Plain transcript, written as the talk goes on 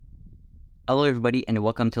Hello, everybody, and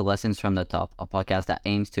welcome to Lessons from the Top, a podcast that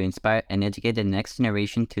aims to inspire and educate the next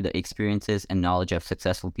generation to the experiences and knowledge of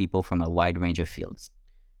successful people from a wide range of fields.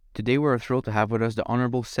 Today, we are thrilled to have with us the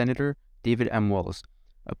Honorable Senator David M. Wells.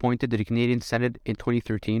 Appointed to the Canadian Senate in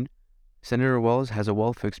 2013, Senator Wells has a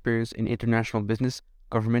wealth of experience in international business,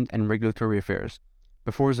 government, and regulatory affairs.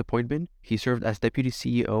 Before his appointment, he served as Deputy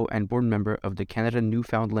CEO and board member of the Canada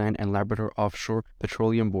Newfoundland and Labrador Offshore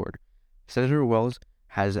Petroleum Board. Senator Wells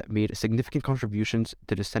has made significant contributions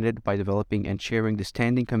to the Senate by developing and chairing the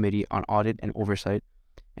Standing Committee on Audit and Oversight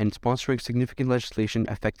and sponsoring significant legislation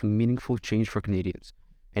affecting meaningful change for Canadians.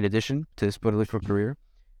 In addition to his political career,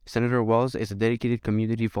 Senator Wells is a dedicated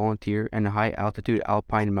community volunteer and a high-altitude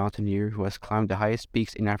alpine mountaineer who has climbed the highest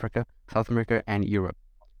peaks in Africa, South America, and Europe.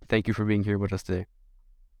 Thank you for being here with us today.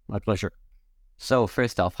 My pleasure. So,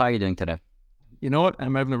 first off, how are you doing today? You know what?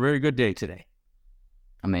 I'm having a very good day today.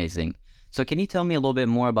 Amazing. So, can you tell me a little bit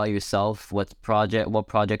more about yourself? What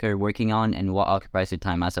project are you working on, and what occupies your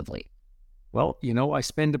time as of late? Well, I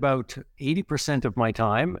spend about 80% of my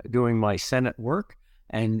time doing my Senate work.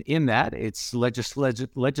 And in that, it's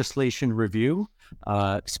legislation review,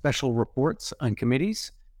 special reports on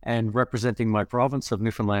committees, and representing my province of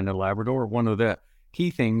Newfoundland and Labrador. One of the key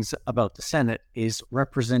things about the Senate is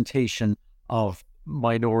representation of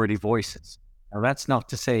minority voices. Now, that's not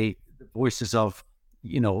to say the voices of,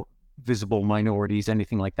 visible minorities,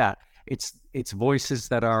 anything like that. It's voices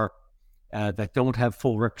that are that don't have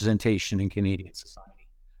full representation in Canadian society.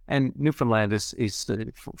 And Newfoundland is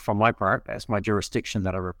from my part, as my jurisdiction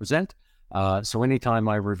that I represent. So anytime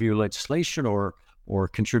I review legislation or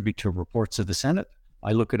contribute to reports of the Senate,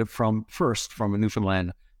 I look at it from a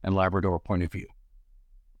Newfoundland and Labrador point of view.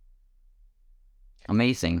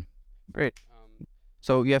 Amazing. Great.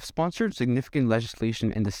 So you have sponsored significant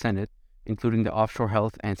legislation in the Senate, including the Offshore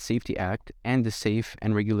Health and Safety Act and the Safe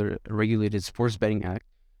and Regulated Sports Betting Act.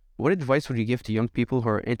 What advice would you give to young people who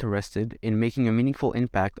are interested in making a meaningful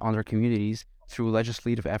impact on their communities through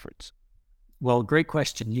legislative efforts? Well, great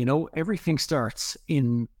question. Everything starts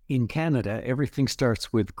in Canada. Everything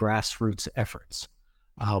starts with grassroots efforts.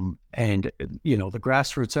 The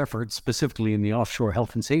grassroots efforts, specifically in the Offshore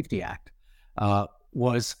Health and Safety Act,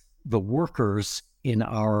 was the workers in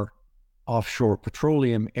our offshore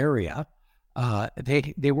petroleum area.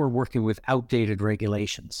 They were working with outdated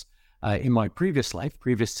regulations. In my previous life,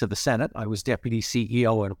 previous to the Senate, I was Deputy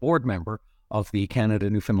CEO and a board member of the Canada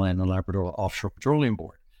Newfoundland and Labrador Offshore Petroleum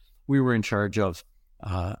Board. We were in charge of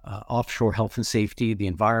offshore health and safety, the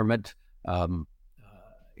environment,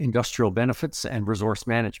 industrial benefits, and resource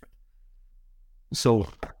management. So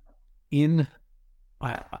when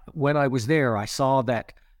I was there, I saw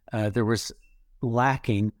that there was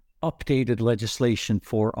lacking updated legislation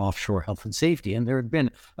for offshore health and safety. And there had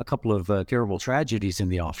been a couple of terrible tragedies in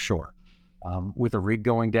the offshore, with a rig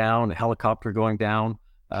going down, a helicopter going down,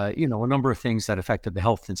 a number of things that affected the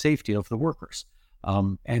health and safety of the workers.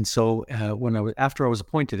 So after I was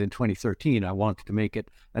appointed in 2013, I wanted to make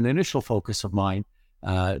it an initial focus of mine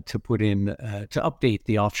to update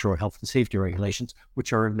the offshore health and safety regulations,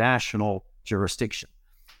 which are a national jurisdiction.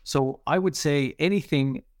 So I would say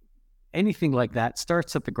anything like that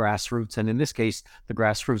starts at the grassroots, and in this case, the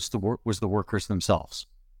grassroots was the workers themselves.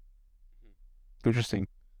 Interesting.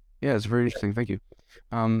 Yeah, it's very interesting. Thank you.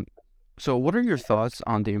 So what are your thoughts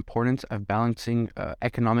on the importance of balancing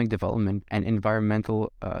economic development and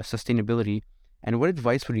environmental sustainability, and what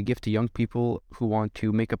advice would you give to young people who want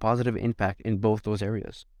to make a positive impact in both those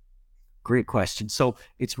areas? Great question. So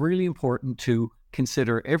it's really important to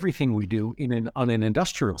consider everything we do on an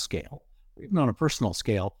industrial scale, even on a personal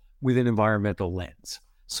scale, with an environmental lens.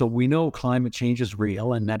 So we know climate change is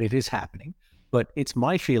real and that it is happening, but it's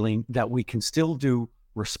my feeling that we can still do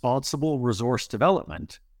responsible resource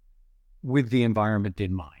development with the environment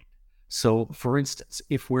in mind. So for instance,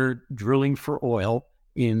 if we're drilling for oil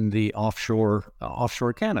in the offshore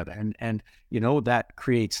Canada, and that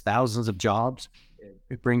creates thousands of jobs,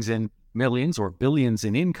 it brings in millions or billions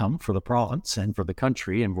in income for the province and for the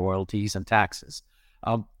country in royalties and taxes.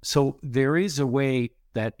 So there is a way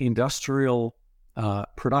that industrial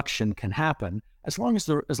production can happen as long as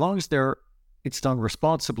it's done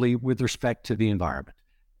responsibly with respect to the environment.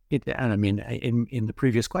 In the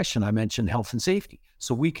previous question, I mentioned health and safety.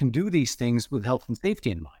 So we can do these things with health and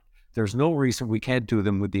safety in mind. There's no reason we can't do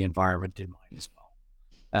them with the environment in mind as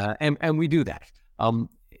well. And we do that.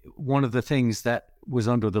 One of the things that was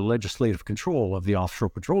under the legislative control of the Offshore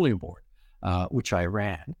Petroleum Board, which I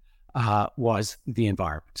ran, was the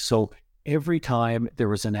environment. So every time there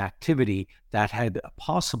was an activity that had a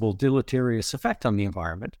possible deleterious effect on the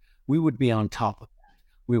environment, we would be on top of that.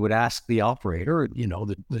 we would ask the operator,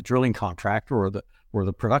 the drilling contractor or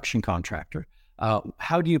the production contractor,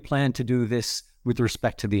 how do you plan to do this with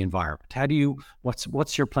respect to the environment?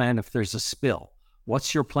 What's your plan if there's a spill?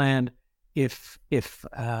 What's your plan if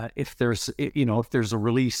there's a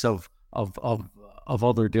release of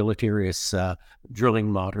other deleterious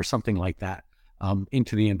drilling mud or something like that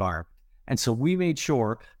into the environment? And so we made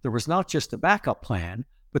sure there was not just a backup plan,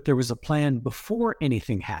 but there was a plan before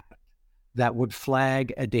anything happened that would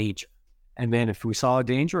flag a danger. And then if we saw a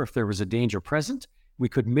danger, if there was a danger present, we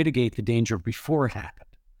could mitigate the danger before it happened.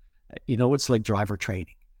 It's like driver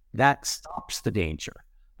training. That stops the danger.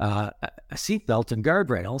 A seatbelt and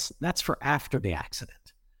guardrails, that's for after the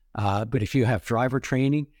accident. But if you have driver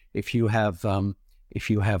training, if you have a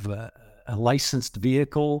licensed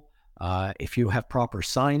vehicle, if you have proper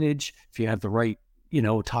signage, if you have the right,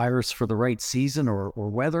 tires for the right season or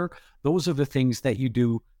weather, those are the things that you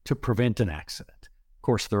do to prevent an accident. Of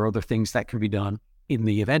course, there are other things that can be done in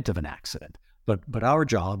the event of an accident, but our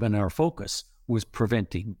job and our focus was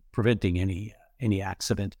preventing any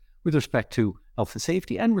accident with respect to health and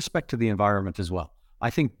safety and respect to the environment as well. I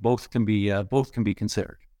think both can be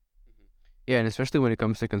considered. Yeah, and especially when it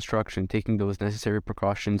comes to construction, taking those necessary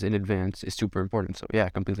precautions in advance is super important. So yeah, I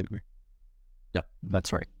completely agree. Yeah,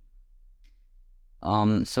 that's right.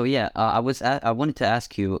 I wanted to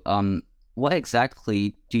ask you, what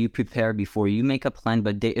exactly do you prepare before you make a plan?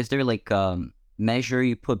 But is there like measure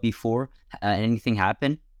you put before anything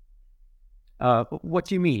happen? What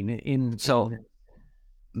do you mean?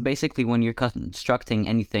 Basically, when you're constructing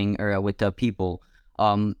anything or with the people,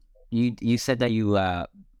 you said that you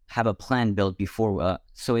have a plan built before.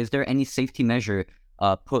 So is there any safety measure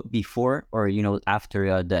put before or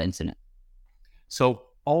after the incident? So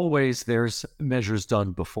always there's measures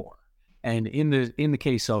done before, and in the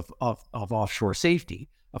case of offshore safety,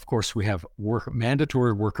 of course we have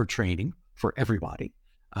mandatory worker training for everybody,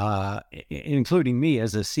 including me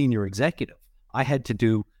as a senior executive. I had to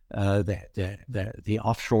do the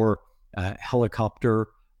offshore helicopter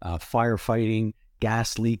firefighting,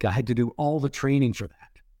 gas leak. I had to do all the training for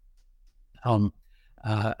that.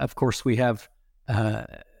 Of course, we have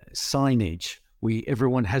signage.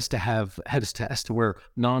 Everyone has to wear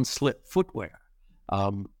non-slip footwear.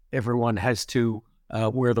 Everyone has to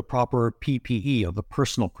wear the proper PPE, or the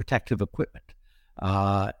personal protective equipment.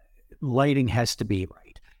 Lighting has to be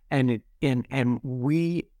right, and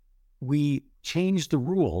we changed the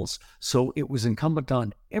rules so it was incumbent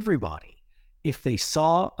on everybody. If they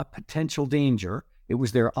saw a potential danger, it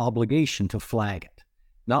was their obligation to flag it.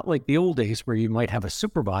 Not like the old days where you might have a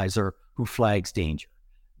supervisor who flags danger.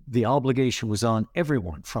 The obligation was on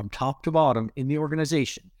everyone from top to bottom in the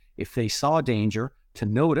organization. If they saw danger, to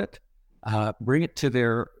note it, bring it to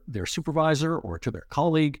their supervisor or to their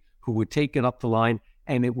colleague who would take it up the line,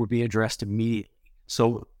 and it would be addressed immediately.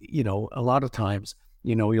 So, a lot of times,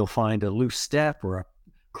 you'll find a loose step or a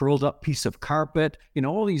curled up piece of carpet.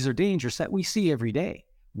 All these are dangers that we see every day.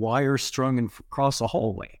 Wires strung across a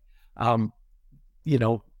hallway.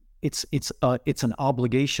 It's an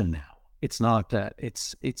obligation now. It's not that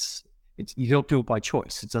it's you don't do it by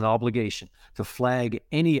choice. It's an obligation to flag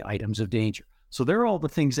any items of danger. So there are all the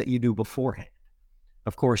things that you do beforehand.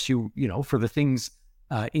 Of course, for the things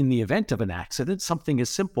in the event of an accident, something as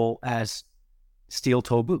simple as steel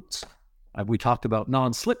toe boots. We talked about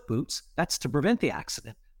non-slip boots. That's to prevent the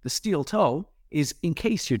accident. The steel toe is in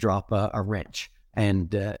case you drop a wrench,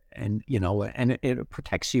 and it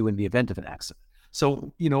protects you in the event of an accident.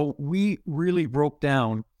 So we really broke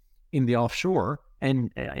down in the offshore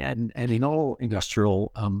and in all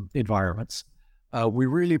industrial environments. We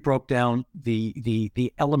really broke down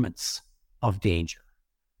the elements of danger.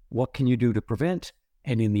 What can you do to prevent?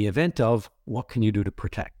 And in the event of, what can you do to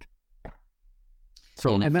protect?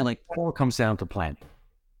 So, and that all comes down to planning.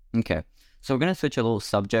 Okay. So we're going to switch a little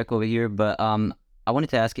subject over here, but I wanted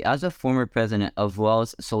to ask you, as a former president of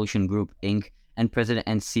Wells Solution Group, Inc., and president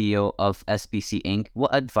and CEO of SPC, Inc.,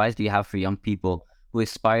 what advice do you have for young people who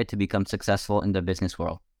aspire to become successful in the business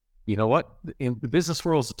world? You know what? In the business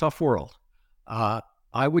world is a tough world. I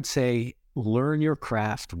would say learn your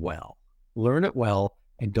craft well. Learn it well,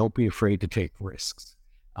 and don't be afraid to take risks.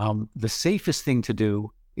 The safest thing to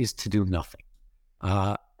do is to do nothing.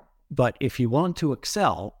 But if you want to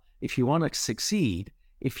excel, if you want to succeed,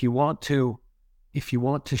 if you want to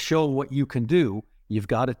show what you can do, you've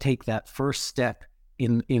got to take that first step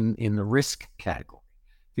in the risk category.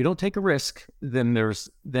 If you don't take a risk, then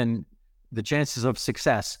the chances of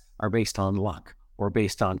success are based on luck, or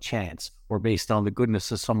based on chance, or based on the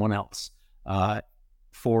goodness of someone else.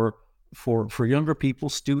 For younger people,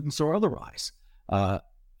 students or otherwise,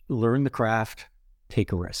 learn the craft,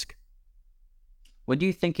 take a risk. What do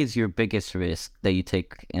you think is your biggest risk that you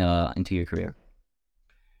take into your career?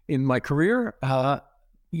 In my career,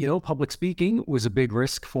 public speaking was a big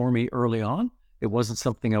risk for me early on. It wasn't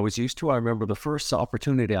something I was used to. I remember the first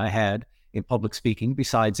opportunity I had in public speaking,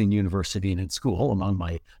 besides in university and in school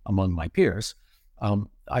among my peers.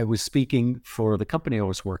 I was speaking for the company I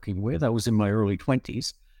was working with. I was in my early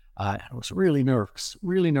 20s. I was really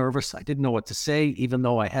nervous. I didn't know what to say, even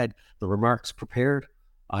though I had the remarks prepared.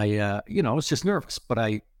 I was just nervous, but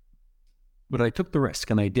I took the risk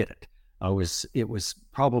and I did it. It was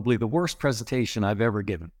probably the worst presentation I've ever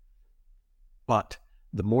given. But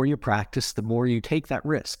the more you practice, the more you take that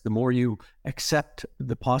risk, the more you accept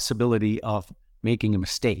the possibility of making a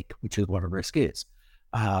mistake, which is what a risk is,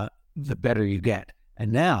 the better you get.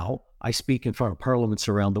 And now I speak in front of parliaments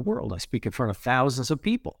around the world. I speak in front of thousands of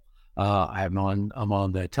people. I'm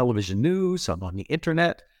on the television news. I'm on the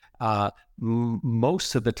internet.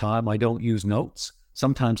 Most of the time, I don't use notes.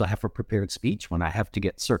 Sometimes I have a prepared speech when I have to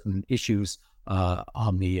get certain issues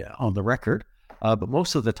on the record. But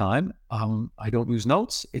most of the time, I don't use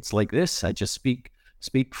notes. It's like this. I just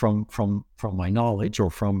speak from my knowledge or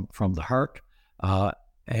from the heart,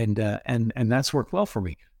 and that's worked well for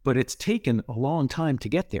me. But it's taken a long time to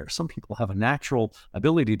get there. Some people have a natural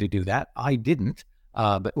ability to do that. I didn't.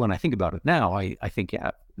 But when I think about it now, I think,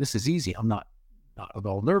 yeah, this is easy. I'm not at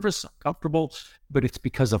all nervous, I'm comfortable, but it's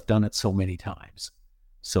because I've done it so many times.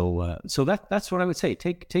 So that's what I would say.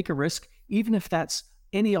 Take a risk, even if that's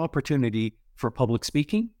any opportunity for public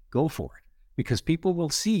speaking, go for it. Because people will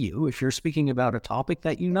see you, if you're speaking about a topic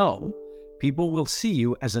that you know, people will see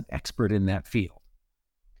you as an expert in that field.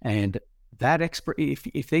 And that expert,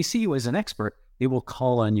 if they see you as an expert, they will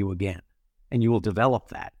call on you again. And you will develop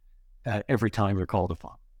that every time you're called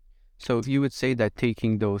upon. So you would say that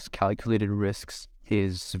taking those calculated risks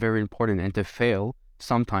is very important, and to fail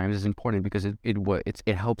sometimes is important because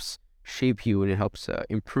it helps shape you and it helps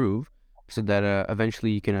improve, so that eventually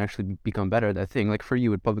you can actually become better at that thing. Like for you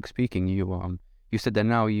with public speaking, you said that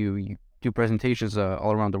now you do presentations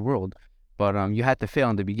all around the world, but you had to fail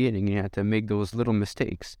in the beginning. You had to make those little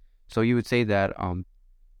mistakes. So you would say that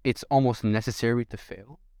it's almost necessary to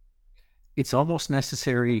fail. It's almost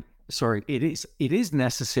necessary. Sorry, it is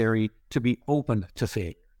necessary to be open to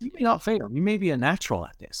failure. You may not fail. You may be a natural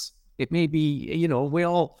at this. It may be, we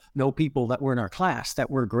all know people that were in our class that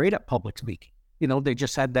were great at public speaking. They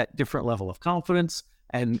just had that different level of confidence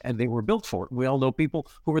and they were built for it. We all know people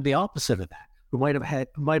who were the opposite of that, who might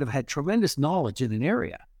have had tremendous knowledge in an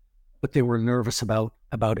area, but they were nervous about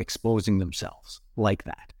exposing themselves like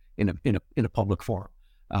that in a public forum.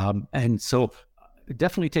 And so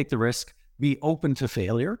definitely take the risk, be open to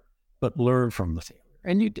failure, but learn from the failure.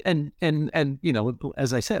 And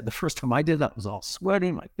as I said, the first time I did that, I was all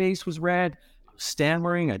sweating, my face was red, I was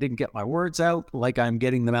stammering, I didn't get my words out like I'm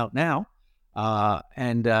getting them out now. If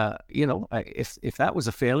that was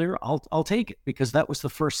a failure, I'll take it, because that was the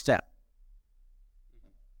first step.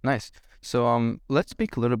 Nice. So let's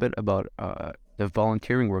speak a little bit about the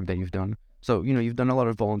volunteering work that you've done. So you've done a lot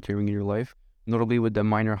of volunteering in your life, notably with the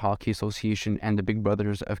Minor Hockey Association and the Big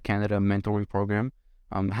Brothers of Canada mentoring program.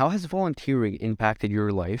 How has volunteering impacted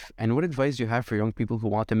your life, and what advice do you have for young people who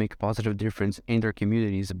want to make a positive difference in their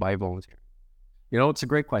communities by volunteering? It's a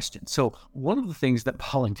great question. So one of the things that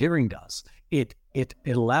volunteering does, it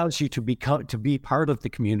allows you to be part of the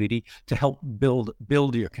community, to help build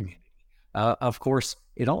your community. Of course,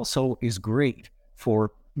 it also is great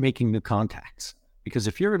for making new contacts, because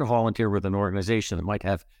if you're going to volunteer with an organization that might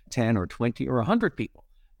have 10 or 20 or 100 people,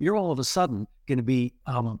 you're all of a sudden going to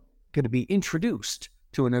be introduced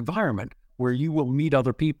to an environment where you will meet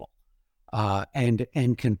other people and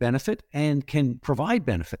can benefit and can provide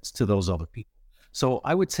benefits to those other people. So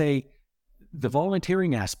I would say the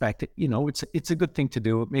volunteering aspect, it's a good thing to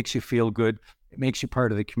do. It makes you feel good. It makes you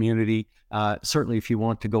part of the community. Certainly, if you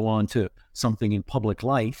want to go on to something in public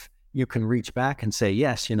life, you can reach back and say,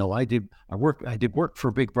 yes, I did work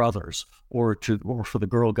for Big Brothers or for the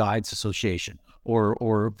Girl Guides Association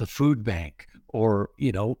or the food bank or,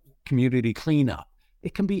 community cleanup.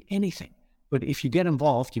 It can be anything. But if you get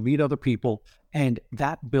involved, you meet other people, and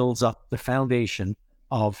that builds up the foundation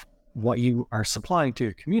of what you are supplying to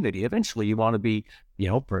your community. Eventually, you want to be,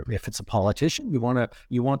 if it's a politician, you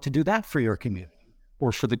want to do that for your community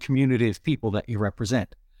or for the community of people that you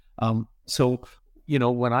represent. So,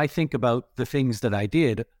 when I think about the things that I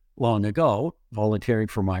did long ago, volunteering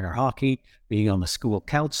for minor hockey, being on the school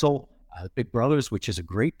council, Big Brothers, which is a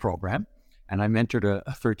great program, and I mentored a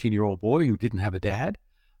 13-year-old boy who didn't have a dad,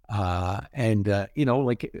 it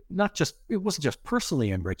wasn't just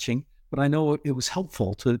personally enriching, but I know it was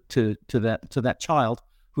helpful to that child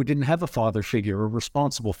who didn't have a father figure, a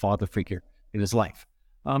responsible father figure in his life.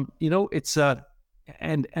 It's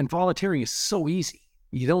and volunteering is so easy.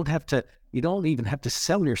 You don't even have to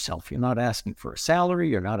sell yourself. You're not asking for a salary.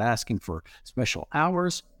 You're not asking for special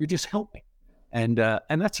hours. You're just helping. And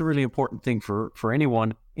that's a really important thing for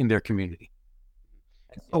anyone in their community.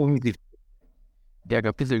 Oh, yeah, I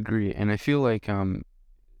completely agree. And I feel like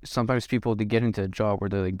sometimes people, they get into a job where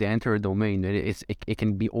they enter a domain that it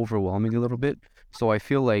can be overwhelming a little bit. So I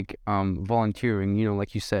feel like volunteering,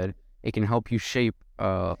 like you said, it can help you shape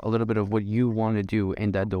a little bit of what you want to do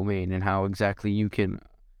in that domain and how exactly you can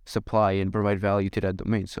supply and provide value to that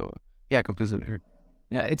domain. So yeah, I completely agree.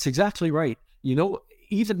 Yeah, it's exactly right.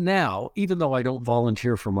 Even now, even though I don't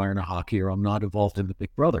volunteer for Marna Hockey or I'm not involved in the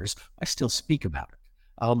Big Brothers, I still speak about it.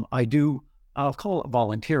 I do. I'll call it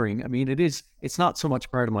volunteering. I mean, it's not so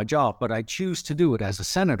much part of my job, but I choose to do it as a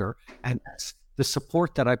senator and as the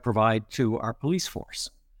support that I provide to our police force,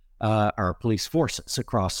 our police forces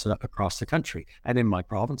across the country and in my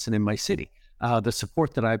province and in my city. The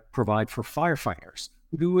support that I provide for firefighters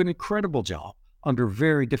who do an incredible job under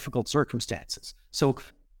very difficult circumstances. So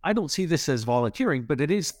I don't see this as volunteering, but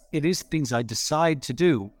it is things I decide to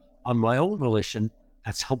do on my own volition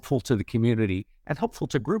that's helpful to the community and helpful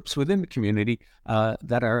to groups within the community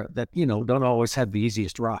that don't always have the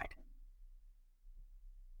easiest ride.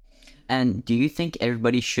 And do you think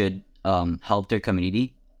everybody should help their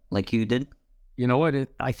community like you did? You know what?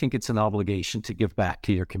 I think it's an obligation to give back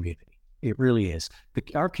to your community. It really is.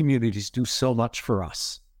 Our communities do so much for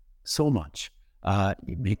us, so much.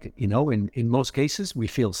 In most cases, we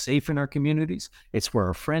feel safe in our communities. It's where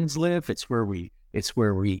our friends live. It's where we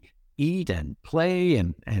eat and play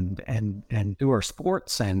and do our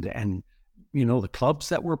sports and the clubs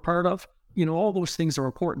that we're part of. All those things are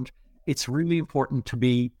important. It's really important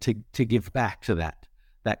to give back to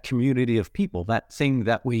that community of people, that thing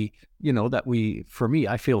that for me,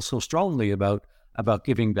 I feel so strongly about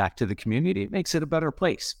giving back to the community. It makes it a better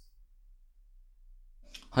place.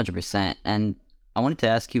 100%. And I wanted to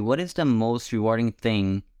ask you, what is the most rewarding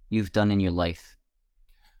thing you've done in your life?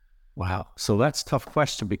 Wow. So that's a tough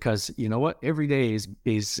question because you know what? Every day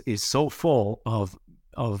is so full of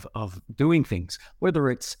doing things, whether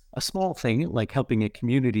it's a small thing like helping a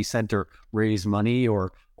community center raise money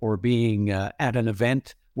or being at an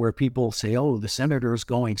event where people say, oh, the senator's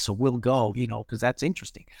going, so we'll go, because that's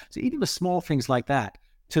interesting. So even the small things like that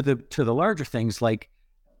to the larger things like,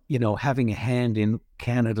 having a hand in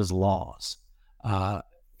Canada's laws,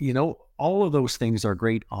 all of those things are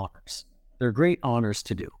great honors. They're great honors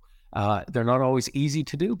to do. They're not always easy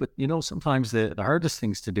to do, but, sometimes the hardest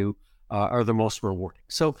things to do are the most rewarding.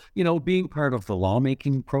 So, being part of the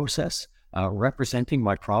lawmaking process, representing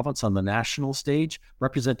my province on the national stage,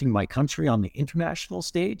 representing my country on the international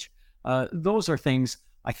stage, those are things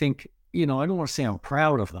I think, I don't want to say I'm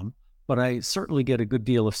proud of them, but I certainly get a good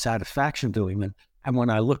deal of satisfaction doing them. And when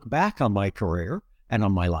I look back on my career and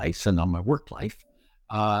on my life and on my work life,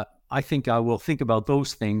 I think I will think about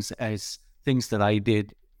those things as things that I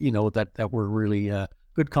did, that were really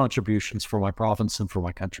good contributions for my province and for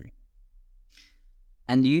my country.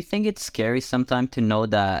 And do you think it's scary sometimes to know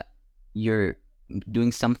that you're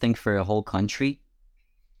doing something for a whole country?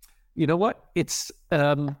 You know what? It's,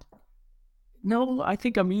 no, I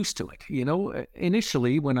think I'm used to it.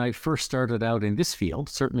 Initially, when I first started out in this field,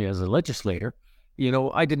 certainly as a legislator,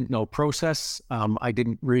 I didn't know process. I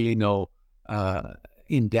didn't really know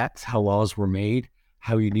in depth how laws were made,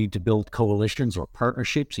 how you need to build coalitions or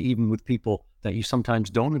partnerships, even with people that you sometimes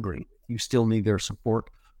don't agree with. You still need their support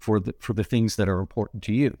for the things that are important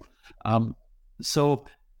to you. So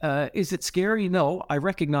is it scary? No, I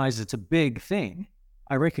recognize it's a big thing.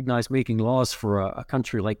 I recognize making laws for a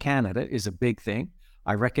country like Canada is a big thing.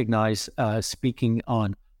 I recognize speaking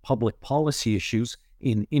on public policy issues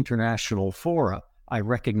in international fora. I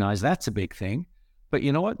recognize that's a big thing. But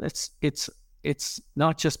you know what? It's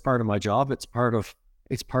not just part of my job. It's part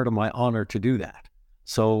of my honor to do that.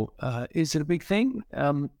 So is it a big thing?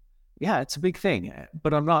 Yeah, it's a big thing,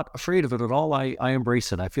 but I'm not afraid of it at all. I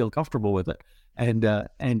embrace it. I feel comfortable with it.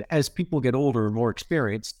 And as people get older and more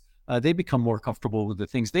experienced, they become more comfortable with the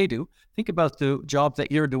things they do. Think about the job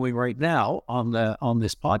that you're doing right now on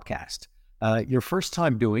this podcast. Your first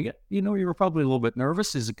time doing it, you were probably a little bit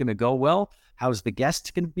nervous. Is it going to go well? How's the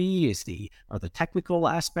guest going to be? Are the technical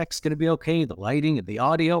aspects going to be okay? The lighting and the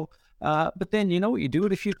audio. But then, you do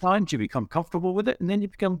it a few times, you become comfortable with it, and then you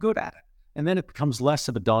become good at it. And then it becomes less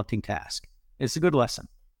of a daunting task. It's a good lesson.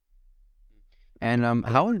 And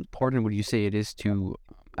how important would you say it is to,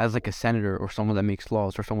 as like a senator or someone that makes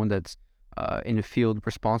laws or someone that's in a field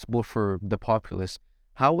responsible for the populace,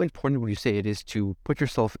 how important would you say it is to put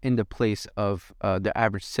yourself in the place of the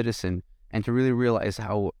average citizen and to really realize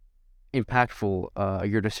how impactful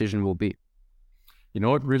your decision will be? You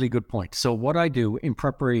know what? Really good point. So what I do in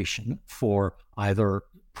preparation for either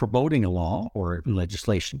promoting a law or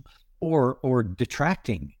legislation or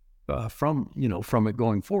detracting from it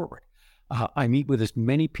going forward, I meet with as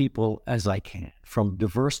many people as I can from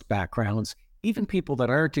diverse backgrounds, even people that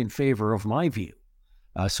aren't in favor of my view.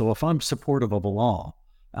 So if I'm supportive of a law,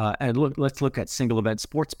 and let's look at single event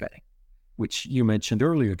sports betting, which you mentioned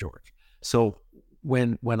earlier, George. So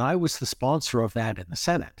when I was the sponsor of that in the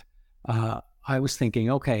Senate, I was thinking,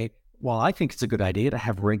 okay, well, I think it's a good idea to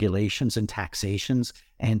have regulations and taxations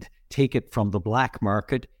and take it from the black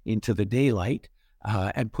market into the daylight,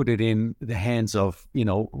 and put it in the hands of,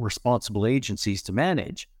 responsible agencies to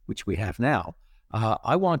manage, which we have now.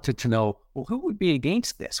 I wanted to know, well, who would be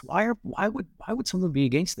against this? Why would someone be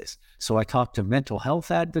against this? So I talked to mental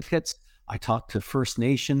health advocates. I talked to First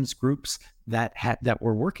Nations groups that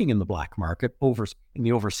were working in the black market in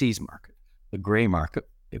the overseas market, the gray market,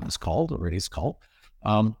 it was called, or it is called.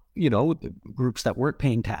 The groups that weren't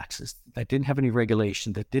paying taxes, that didn't have any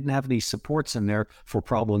regulation, that didn't have any supports in there for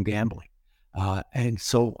problem gambling. And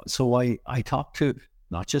so I talked to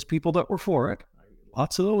not just people that were for it,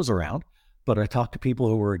 lots of those around, but I talked to people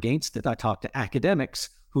who were against it. I talked to academics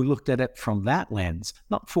who looked at it from that lens,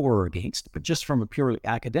 not for or against, but just from a purely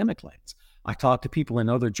academic lens. I talked to people in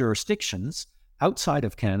other jurisdictions outside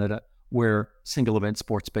of Canada where single event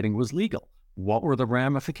sports betting was legal. What were the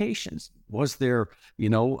ramifications? Was there,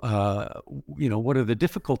 what are the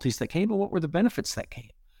difficulties that came and what were the benefits that came?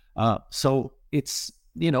 So it's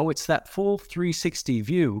that full 360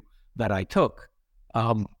 view that I took,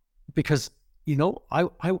 because,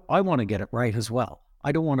 I want to get it right as well.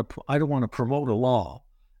 I don't want to promote a law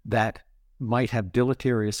that might have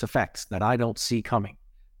deleterious effects that I don't see coming.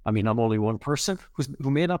 I mean, I'm only one person who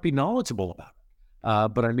may not be knowledgeable about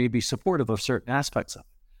it, but I may be supportive of certain aspects of it.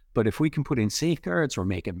 But if we can put in safeguards or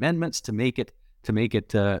make amendments to make it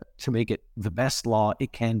the best law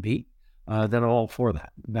it can be, then I'm all for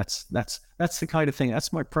that. That's the kind of thing.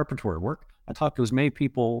 That's my preparatory work. I talk to as many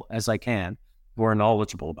people as I can who are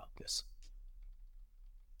knowledgeable about this.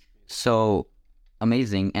 So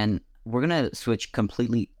amazing. And we're going to switch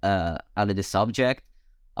completely out of the subject.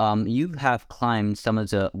 You have climbed some of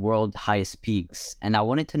the world's highest peaks, and I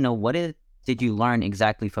wanted to know, did you learn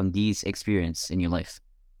exactly from these experiences in your life?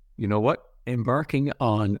 You know what? Embarking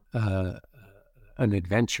on an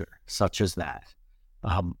adventure such as that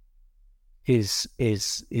is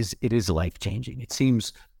life-changing. It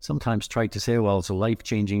seems sometimes trite to say, well, it's a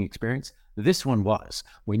life-changing experience. This one was.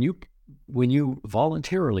 When you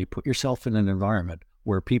voluntarily put yourself in an environment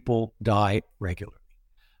where people die regularly,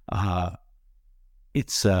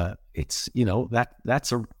 that's I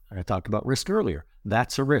talked about risk earlier.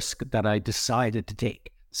 That's a risk that I decided to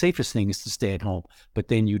take. Safest thing is to stay at home, but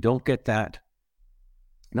then you don't get that,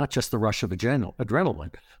 not just the rush of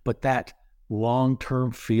adrenaline, but that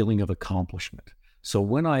long-term feeling of accomplishment. So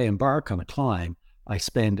when I embark on a climb, I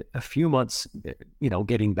spend a few months,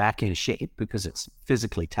 getting back in shape because it's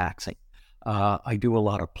physically taxing. I do a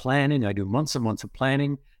lot of planning. I do months and months of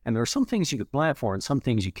planning, and there are some things you can plan for and some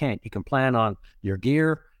things you can't. You can plan on your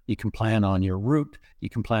gear. You can plan on your route. You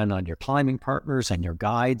can plan on your climbing partners and your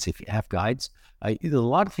guides if you have guides. There's a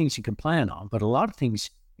lot of things you can plan on, but a lot of things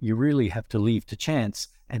you really have to leave to chance,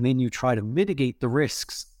 and then you try to mitigate the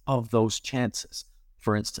risks of those chances.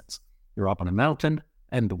 For instance, you're up on a mountain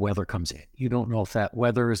and the weather comes in. You don't know if that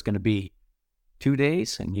weather is going to be 2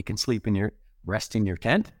 days and you can rest in your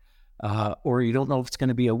tent, or you don't know if it's going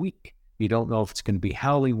to be a week. You don't know if it's going to be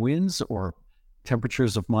howling winds or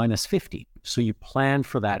temperatures of -50. So you plan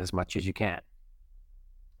for that as much as you can.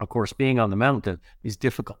 Of course, being on the mountain is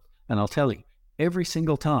difficult. And I'll tell you, every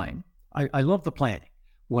single time, I love the planning.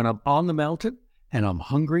 When I'm on the mountain and I'm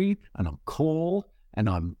hungry and I'm cold and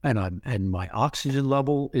my oxygen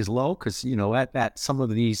level is low, because at some of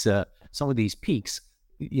these peaks,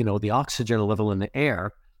 the oxygen level in the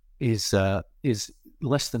air is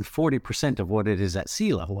less than 40% of what it is at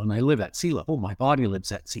sea level. And I live at sea level. My body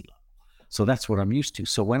lives at sea level. So that's what I'm used to.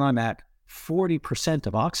 So when I'm at 40%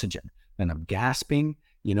 of oxygen and I'm gasping,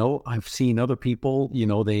 I've seen other people,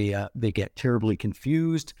 they get terribly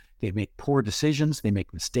confused. They make poor decisions. They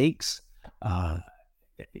make mistakes, and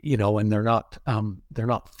they're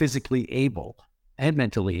not physically able and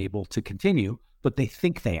mentally able to continue, but they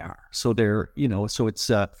think they are. So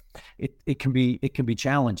so it can be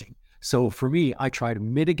challenging. So for me, I try to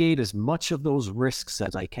mitigate as much of those risks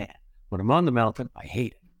as I can. When I'm on the mountain, I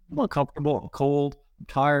hate it. I'm uncomfortable, I'm cold, I'm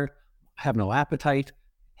tired, have no appetite,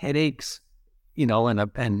 headaches, you're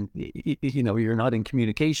not in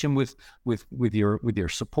communication with your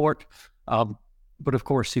support. But of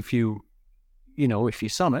course, if you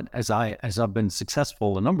summit, as I've been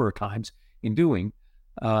successful a number of times in doing,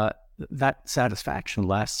 that satisfaction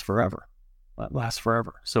lasts forever.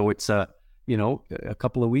 So it's a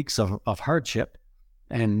couple of weeks of hardship,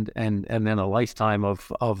 and then a lifetime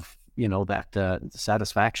of that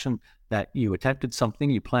satisfaction that you attempted something,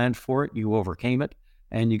 you planned for it, you overcame it,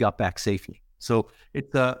 and you got back safely. So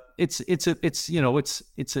it's a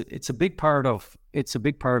big part of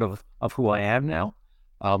who I am now.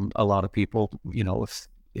 A lot of people,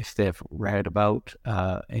 if they've read about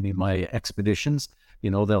any of my expeditions,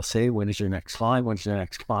 they'll say, "When is your next climb? When's your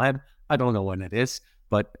next climb?" I don't know when it is,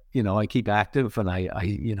 but I keep active, and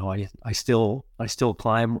I still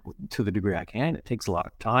climb to the degree I can. It takes a lot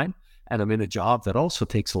of time, and I'm in a job that also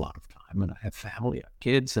takes a lot of time, and I have family, I have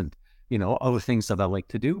kids, and other things that I like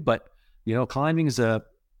to do. But climbing is a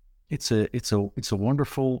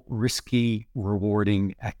wonderful, risky,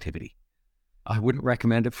 rewarding activity. I wouldn't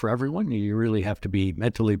recommend it for everyone. You really have to be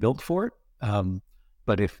mentally built for it.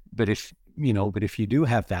 But if you do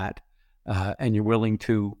have that, and you're willing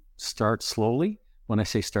to start slowly, when I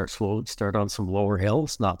say start slowly, start on some lower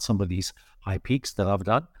hills, not some of these high peaks that I've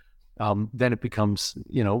done, then it becomes,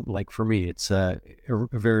 like for me, it's a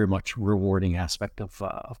very much rewarding aspect of my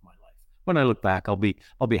life. When I look back, I'll be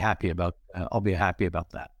happy about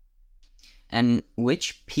that. And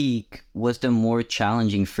which peak was the more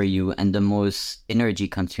challenging for you and the most energy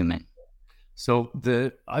consuming? So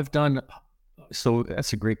that's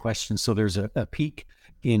a great question. So there's a peak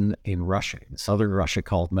in Russia, in southern Russia,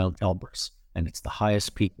 called Mount Elbrus, and it's the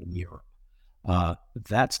highest peak in Europe.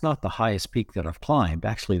 That's not the highest peak that I've climbed.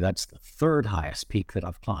 Actually, that's the third highest peak that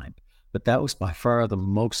I've climbed, but that was by far the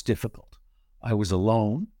most difficult. I was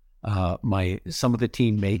alone. Some of the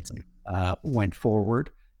teammates went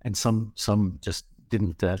forward, and some just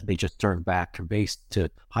didn't. They just turned back to base to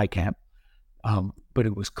high camp. But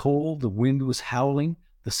it was cold. The wind was howling.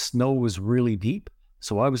 The snow was really deep.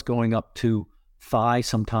 So I was going up to thigh,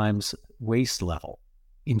 sometimes waist level,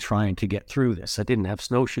 in trying to get through this. I didn't have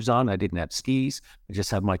snowshoes on. I didn't have skis. I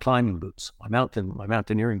just had my climbing boots, my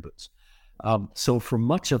mountaineering boots. So for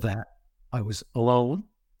much of that, I was alone.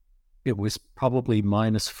 It was probably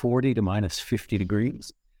minus 40 to minus 50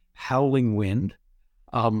 degrees, howling wind.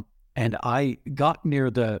 And I got near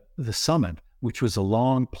the summit, which was a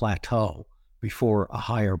long plateau before a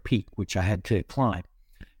higher peak, which I had to climb.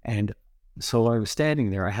 And so I was standing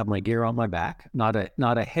there. I have my gear on my back, not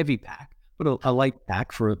a heavy pack, but a light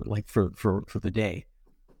pack for the day.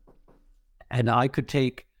 And I could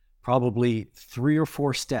take probably 3 or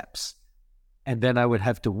 4 steps, and then I would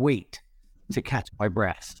have to wait to catch my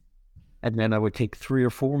breath. And then I would take 3 or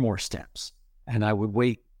 4 more steps, and I would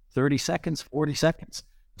wait 30 seconds, 40 seconds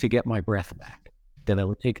to get my breath back. Then I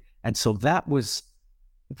would take, and so that was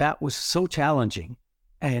so challenging.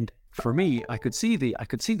 And for me, I could see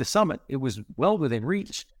the summit. It was well within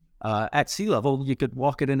reach. At sea level, you could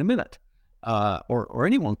walk it in a minute, or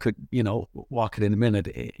anyone could, walk it in a minute,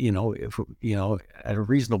 if at a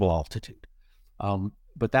reasonable altitude.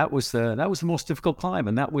 But that was the most difficult climb,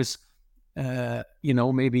 and that was,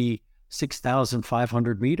 maybe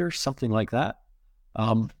 6,500 meters, something like that.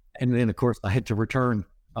 And then, of course, I had to return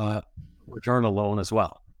alone as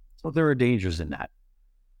well. So there are dangers in that.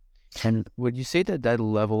 And would you say that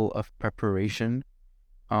level of preparation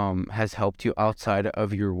has helped you outside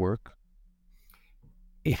of your work?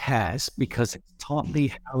 It has, because it's taught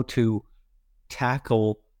me how to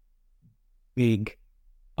tackle big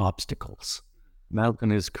obstacles.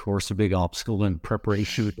 Mountain is, of course, a big obstacle in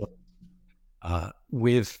preparation.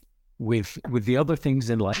 With the other things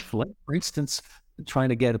in life, like, for instance, trying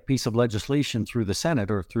to get a piece of legislation through the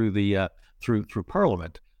Senate or through the through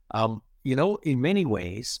Parliament. In many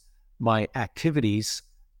ways, my activity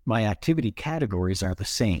categories are the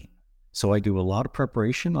same. So I do a lot of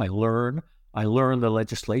preparation. I learn the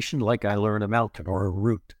legislation like I learn a mountain or a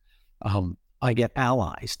route. I get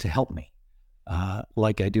allies to help me,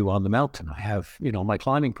 like I do on the mountain. I have, my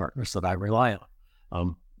climbing partners that I rely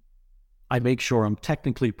on. I make sure I'm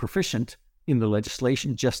technically proficient in the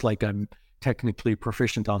legislation, just like I'm technically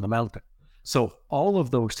proficient on the mountain. So all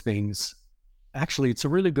of those things, actually, it's a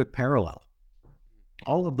really good parallel.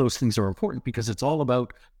 All of those things are important because it's all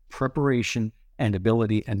about preparation and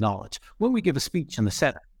ability and knowledge. When we give a speech in the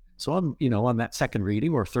Senate, so I'm, on that second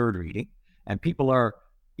reading or third reading, and people are,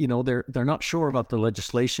 they're not sure about the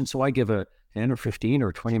legislation. So I give a 10 or 15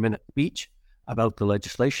 or 20-minute speech about the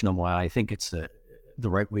legislation and why I think it's the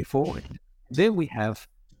right way forward. Then we have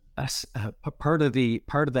a part of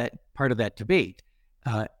part of that debate,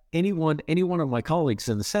 any one of my colleagues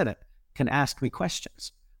in the Senate can ask me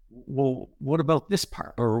questions. Well, what about this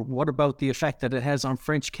part? Or what about the effect that it has on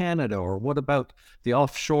French Canada? Or what about the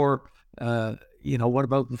offshore, what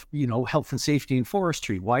about, health and safety and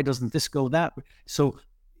forestry? Why doesn't this go that way? So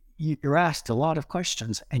you're asked a lot of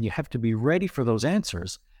questions and you have to be ready for those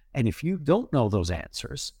answers. And if you don't know those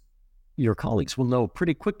answers, your colleagues will know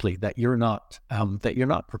pretty quickly that you're not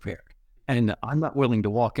prepared. And I'm not willing to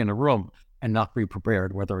walk in a room and not be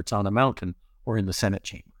prepared, whether it's on a mountain or in the Senate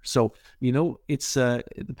chamber. So, it's the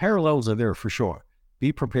parallels are there for sure.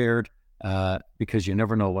 Be prepared because you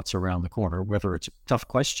never know what's around the corner, whether it's a tough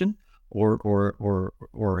question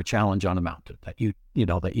or a challenge on a mountain that you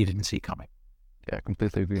didn't see coming. Yeah,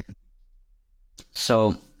 completely agree.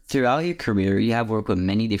 So throughout your career, you have worked with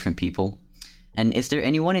many different people. And is there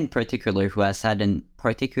anyone in particular who has had a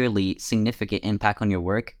particularly significant impact on your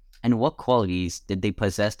work? And what qualities did they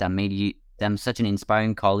possess that made them such an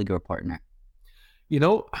inspiring colleague or partner?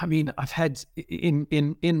 I've had in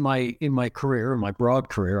my career, my broad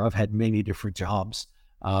career, I've had many different jobs.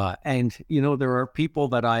 And there are people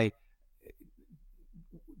that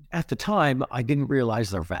at the time, I didn't realize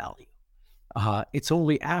their value. It's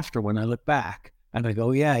only after when I look back and I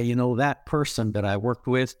go, yeah, that person that I worked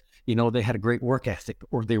with, they had a great work ethic,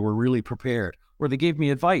 or they were really prepared, or they gave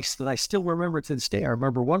me advice that I still remember to this day. I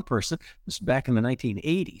remember one person, this was back in the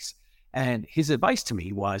 1980s, and his advice to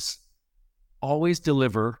me was, always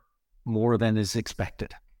deliver more than is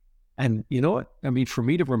expected. And you know what? For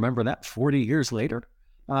me to remember that 40 years later,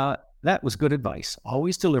 that was good advice.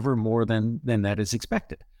 Always deliver more than that is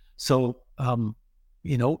expected. So,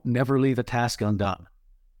 never leave a task undone.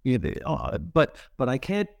 But I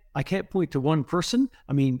can't point to one person.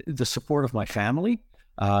 The support of my family,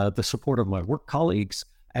 the support of my work colleagues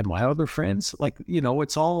and my other friends,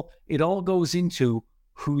 it all goes into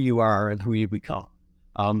who you are and who you become.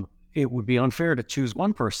 It would be unfair to choose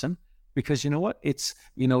one person because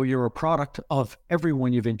you're a product of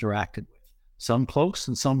everyone you've interacted with. Some close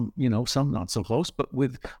and some not so close, but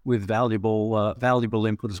with valuable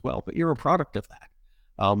input as well. But you're a product of that.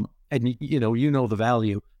 And the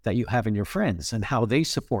value that you have in your friends and how they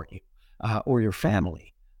support you, or your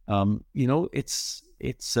family. It's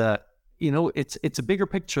a bigger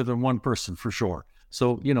picture than one person for sure.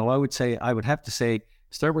 So, I would have to say,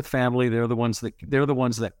 start with family. They're the ones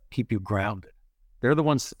that keep you grounded. They're the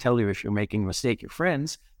ones that tell you if you're making a mistake. Your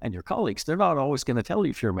friends and your colleagues, they're not always going to tell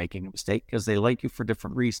you if you're making a mistake because they like you for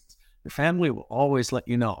different reasons. Your family will always let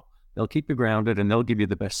you know. They'll keep you grounded and they'll give you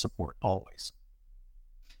the best support always.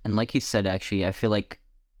 And like you said, actually, I feel like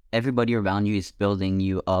everybody around you is building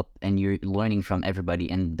you up and you're learning from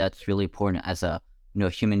everybody. And that's really important as a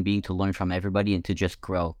human being, to learn from everybody and to just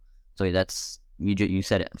grow. So that's, you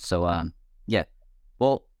said it. So, yeah.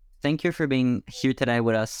 Well, thank you for being here today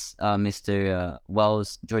with us, Mr.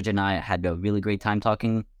 Wells. George and I had a really great time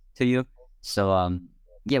talking to you. So,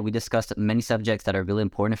 we discussed many subjects that are really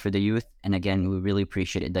important for the youth. And again, we really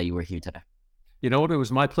appreciate it that you were here today. It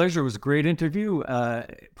was my pleasure. It was a great interview.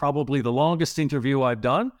 Probably the longest interview I've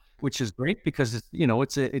done, which is great because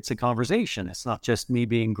it's a conversation. It's not just me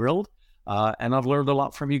being grilled. And I've learned a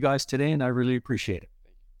lot from you guys today, and I really appreciate it.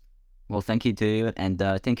 Well, thank you to you, and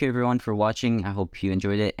thank you everyone for watching. I hope you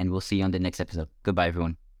enjoyed it, and we'll see you on the next episode. Goodbye,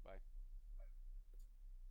 everyone.